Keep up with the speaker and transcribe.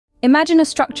Imagine a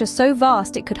structure so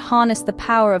vast it could harness the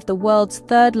power of the world's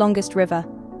third longest river.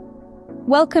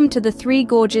 Welcome to the Three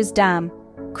Gorges Dam,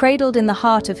 cradled in the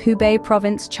heart of Hubei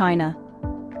Province, China.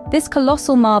 This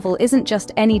colossal marvel isn't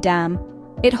just any dam.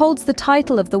 It holds the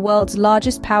title of the world's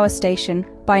largest power station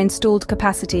by installed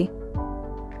capacity.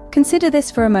 Consider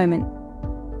this for a moment.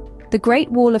 The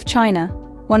Great Wall of China,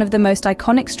 one of the most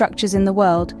iconic structures in the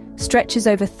world, stretches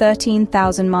over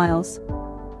 13,000 miles.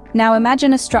 Now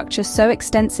imagine a structure so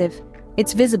extensive,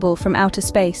 it's visible from outer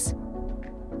space.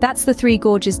 That's the Three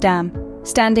Gorges Dam,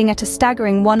 standing at a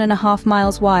staggering 1.5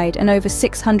 miles wide and over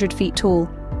 600 feet tall.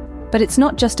 But it's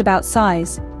not just about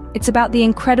size, it's about the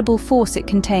incredible force it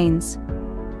contains.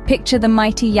 Picture the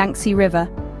mighty Yangtze River,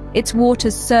 its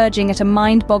waters surging at a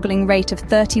mind-boggling rate of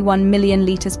 31 million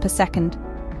liters per second.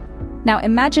 Now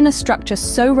imagine a structure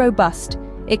so robust,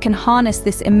 it can harness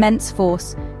this immense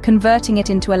force, converting it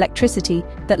into electricity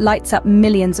that lights up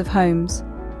millions of homes.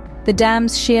 The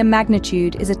dam's sheer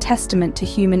magnitude is a testament to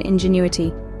human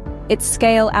ingenuity. Its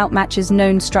scale outmatches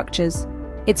known structures.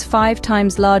 It's 5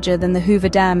 times larger than the Hoover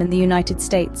Dam in the United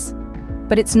States.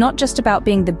 But it's not just about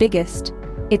being the biggest,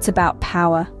 it's about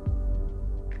power.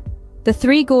 The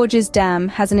Three Gorges Dam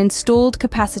has an installed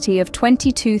capacity of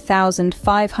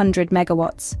 22,500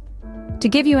 megawatts. To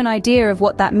give you an idea of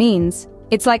what that means,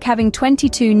 it's like having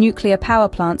 22 nuclear power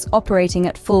plants operating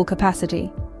at full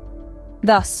capacity.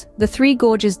 Thus, the Three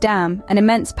Gorges Dam, an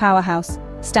immense powerhouse,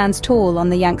 stands tall on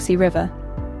the Yangtze River.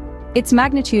 Its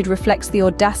magnitude reflects the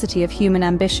audacity of human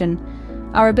ambition,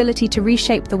 our ability to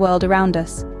reshape the world around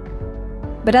us.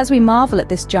 But as we marvel at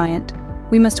this giant,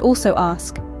 we must also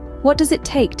ask, what does it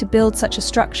take to build such a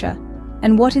structure,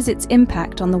 and what is its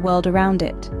impact on the world around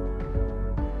it?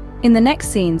 In the next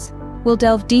scenes, we'll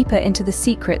delve deeper into the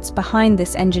secrets behind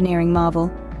this engineering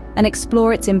marvel and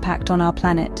explore its impact on our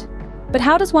planet. But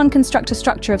how does one construct a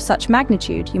structure of such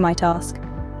magnitude, you might ask?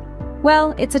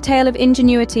 Well, it's a tale of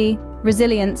ingenuity,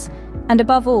 resilience, and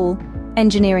above all,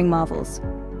 engineering marvels.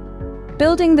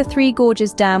 Building the Three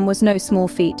Gorges Dam was no small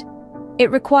feat. It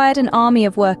required an army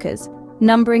of workers,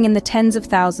 numbering in the tens of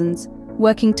thousands,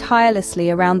 working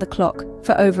tirelessly around the clock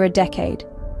for over a decade.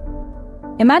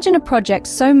 Imagine a project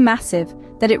so massive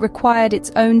that it required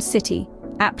its own city,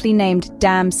 aptly named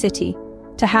Dam City,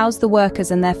 to house the workers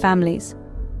and their families.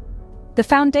 The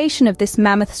foundation of this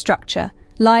mammoth structure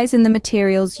lies in the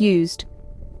materials used,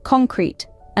 concrete,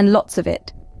 and lots of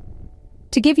it.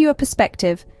 To give you a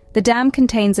perspective, the dam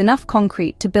contains enough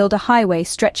concrete to build a highway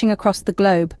stretching across the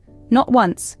globe, not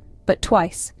once, but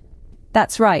twice.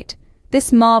 That's right,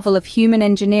 this marvel of human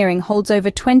engineering holds over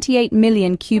 28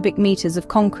 million cubic meters of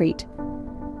concrete.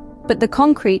 But the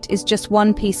concrete is just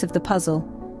one piece of the puzzle.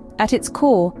 At its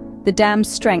core, the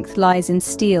dam's strength lies in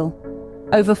steel.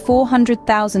 Over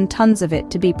 400,000 tons of it,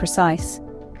 to be precise.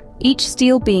 Each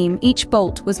steel beam, each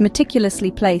bolt was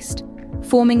meticulously placed,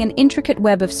 forming an intricate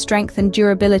web of strength and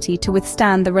durability to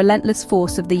withstand the relentless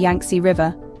force of the Yangtze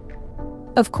River.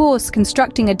 Of course,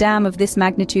 constructing a dam of this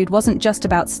magnitude wasn't just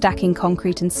about stacking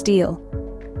concrete and steel.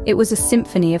 It was a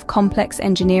symphony of complex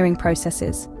engineering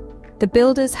processes. The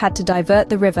builders had to divert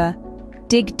the river,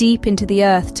 dig deep into the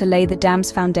earth to lay the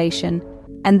dam's foundation,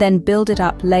 and then build it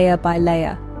up layer by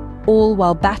layer, all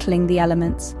while battling the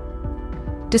elements.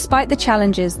 Despite the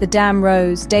challenges, the dam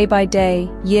rose day by day,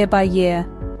 year by year,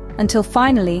 until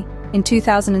finally, in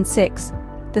 2006,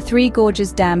 the Three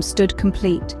Gorges Dam stood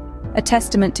complete, a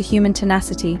testament to human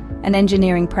tenacity and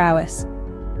engineering prowess.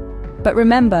 But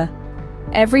remember,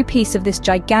 every piece of this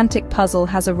gigantic puzzle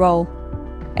has a role.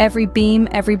 Every beam,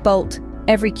 every bolt,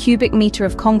 every cubic meter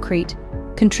of concrete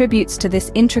contributes to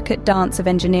this intricate dance of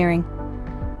engineering.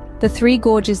 The Three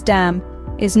Gorges Dam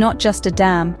is not just a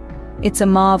dam, it's a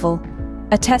marvel,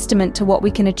 a testament to what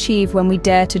we can achieve when we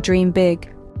dare to dream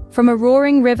big. From a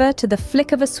roaring river to the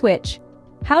flick of a switch,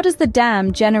 how does the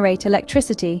dam generate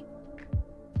electricity?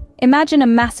 Imagine a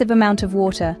massive amount of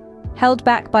water, held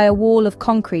back by a wall of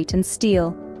concrete and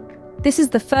steel. This is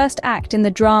the first act in the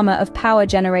drama of power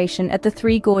generation at the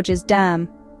Three Gorges Dam.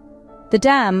 The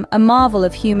dam, a marvel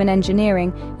of human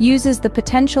engineering, uses the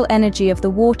potential energy of the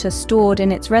water stored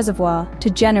in its reservoir to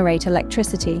generate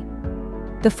electricity.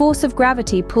 The force of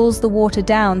gravity pulls the water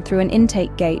down through an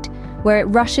intake gate, where it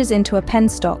rushes into a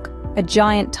penstock, a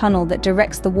giant tunnel that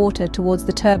directs the water towards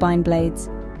the turbine blades.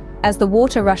 As the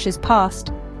water rushes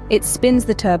past, it spins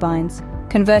the turbines,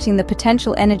 converting the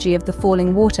potential energy of the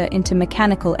falling water into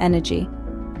mechanical energy.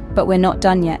 But we're not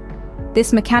done yet.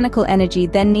 This mechanical energy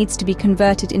then needs to be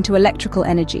converted into electrical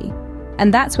energy,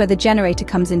 and that's where the generator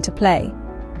comes into play.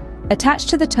 Attached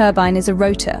to the turbine is a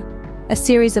rotor, a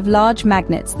series of large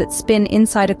magnets that spin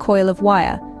inside a coil of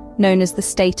wire, known as the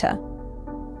stator.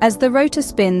 As the rotor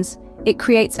spins, it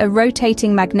creates a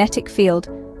rotating magnetic field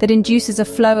that induces a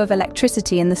flow of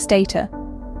electricity in the stator.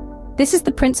 This is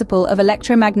the principle of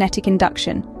electromagnetic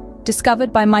induction,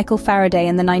 discovered by Michael Faraday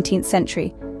in the 19th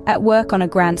century, at work on a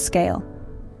grand scale.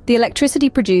 The electricity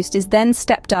produced is then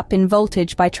stepped up in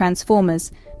voltage by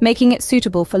transformers, making it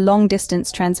suitable for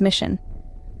long-distance transmission.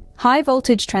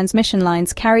 High-voltage transmission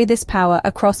lines carry this power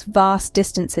across vast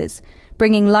distances,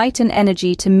 bringing light and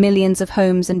energy to millions of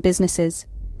homes and businesses.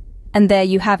 And there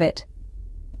you have it.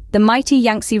 The mighty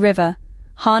Yangtze River,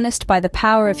 harnessed by the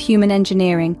power of human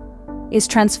engineering, is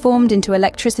transformed into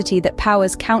electricity that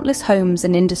powers countless homes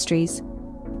and industries.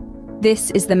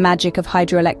 This is the magic of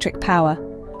hydroelectric power.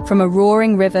 From a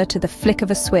roaring river to the flick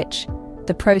of a switch,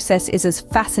 the process is as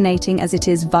fascinating as it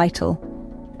is vital.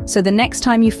 So the next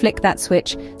time you flick that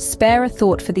switch, spare a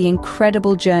thought for the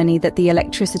incredible journey that the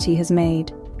electricity has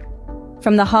made.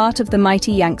 From the heart of the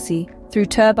mighty Yangtze, through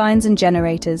turbines and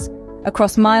generators,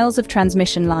 across miles of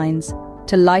transmission lines,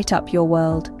 to light up your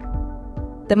world.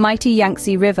 The mighty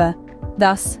Yangtze River,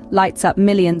 thus, lights up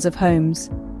millions of homes.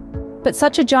 But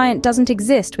such a giant doesn't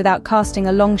exist without casting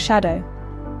a long shadow.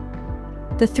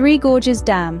 The Three Gorges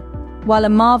Dam, while a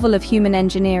marvel of human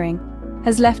engineering,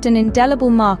 has left an indelible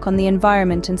mark on the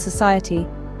environment and society.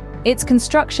 Its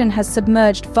construction has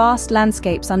submerged vast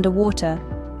landscapes underwater,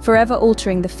 forever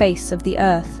altering the face of the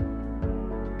earth.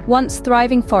 Once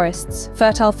thriving forests,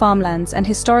 fertile farmlands, and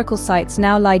historical sites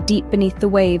now lie deep beneath the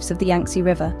waves of the Yangtze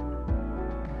River.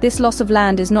 This loss of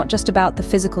land is not just about the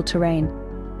physical terrain.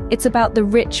 It's about the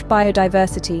rich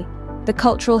biodiversity, the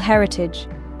cultural heritage,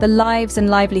 the lives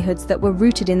and livelihoods that were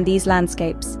rooted in these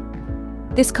landscapes.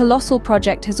 This colossal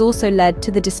project has also led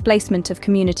to the displacement of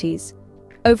communities.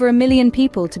 Over 1 million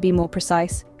people, to be more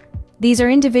precise. These are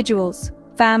individuals,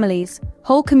 families,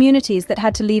 whole communities that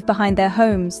had to leave behind their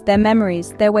homes, their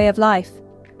memories, their way of life.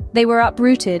 They were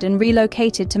uprooted and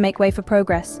relocated to make way for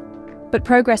progress. But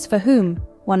progress for whom,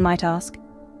 one might ask?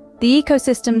 The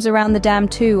ecosystems around the dam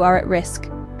too are at risk.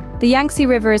 The Yangtze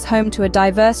River is home to a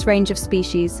diverse range of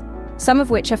species, some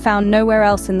of which are found nowhere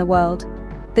else in the world.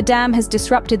 The dam has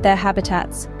disrupted their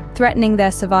habitats, threatening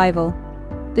their survival.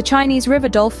 The Chinese river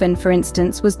dolphin, for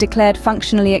instance, was declared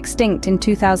functionally extinct in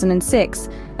 2006,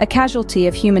 a casualty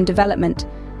of human development.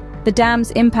 The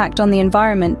dam's impact on the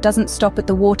environment doesn't stop at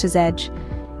the water's edge.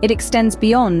 It extends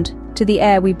beyond, to the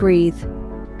air we breathe.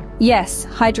 Yes,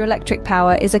 hydroelectric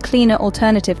power is a cleaner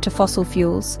alternative to fossil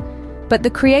fuels. But the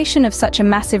creation of such a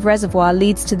massive reservoir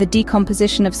leads to the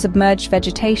decomposition of submerged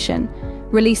vegetation,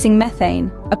 releasing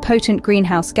methane, a potent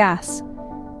greenhouse gas.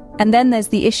 And then there's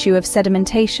the issue of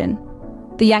sedimentation.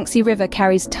 The Yangtze River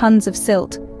carries tons of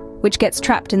silt, which gets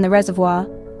trapped in the reservoir,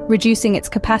 reducing its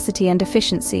capacity and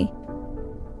efficiency.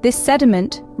 This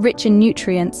sediment, rich in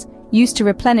nutrients, used to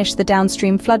replenish the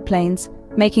downstream floodplains,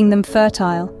 making them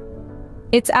fertile.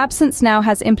 Its absence now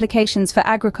has implications for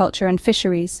agriculture and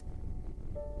fisheries.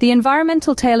 The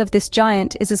environmental tale of this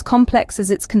giant is as complex as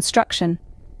its construction.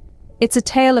 It's a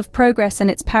tale of progress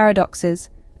and its paradoxes,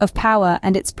 of power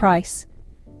and its price.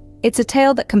 It's a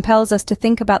tale that compels us to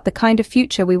think about the kind of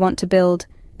future we want to build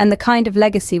and the kind of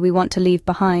legacy we want to leave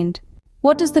behind.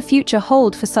 What does the future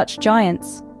hold for such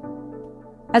giants?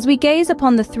 As we gaze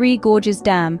upon the Three Gorges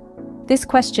Dam, this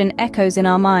question echoes in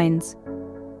our minds.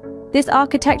 This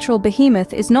architectural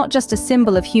behemoth is not just a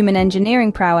symbol of human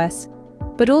engineering prowess,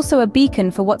 but also a beacon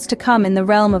for what's to come in the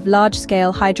realm of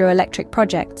large-scale hydroelectric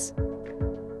projects.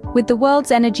 With the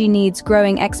world's energy needs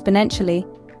growing exponentially,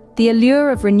 the allure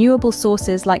of renewable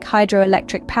sources like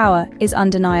hydroelectric power is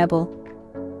undeniable.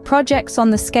 Projects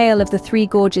on the scale of the Three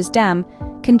Gorges Dam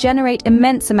can generate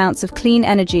immense amounts of clean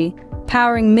energy,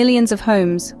 powering millions of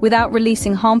homes without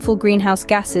releasing harmful greenhouse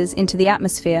gases into the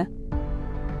atmosphere.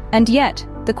 And yet,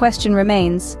 the question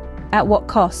remains, at what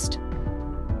cost?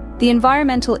 The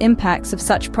environmental impacts of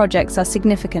such projects are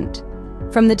significant,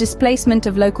 from the displacement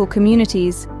of local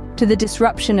communities to the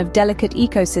disruption of delicate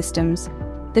ecosystems.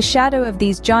 The shadow of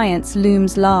these giants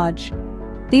looms large.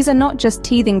 These are not just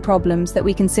teething problems that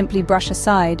we can simply brush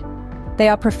aside. They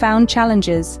are profound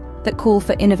challenges that call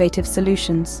for innovative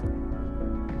solutions.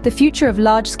 The future of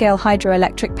large-scale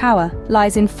hydroelectric power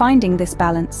lies in finding this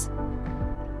balance.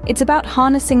 It's about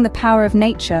harnessing the power of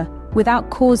nature without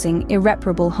causing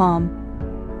irreparable harm.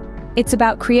 It's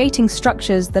about creating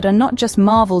structures that are not just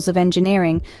marvels of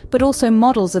engineering, but also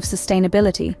models of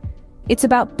sustainability. It's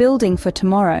about building for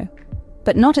tomorrow,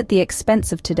 but not at the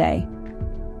expense of today.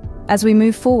 As we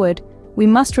move forward, we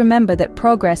must remember that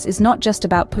progress is not just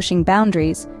about pushing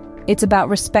boundaries, it's about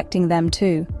respecting them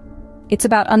too. It's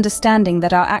about understanding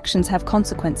that our actions have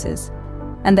consequences,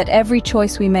 and that every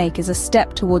choice we make is a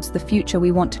step towards the future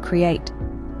we want to create.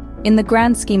 In the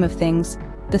grand scheme of things,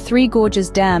 the Three Gorges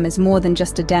Dam is more than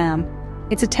just a dam.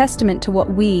 It's a testament to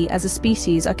what we, as a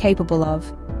species, are capable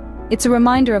of. It's a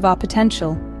reminder of our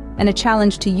potential, and a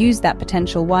challenge to use that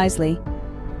potential wisely.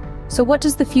 So what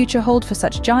does the future hold for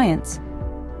such giants?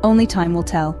 Only time will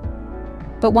tell.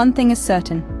 But one thing is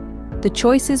certain: the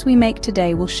choices we make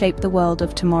today will shape the world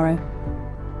of tomorrow.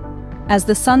 As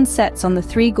the sun sets on the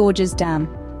Three Gorges Dam,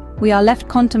 we are left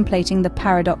contemplating the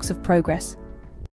paradox of progress.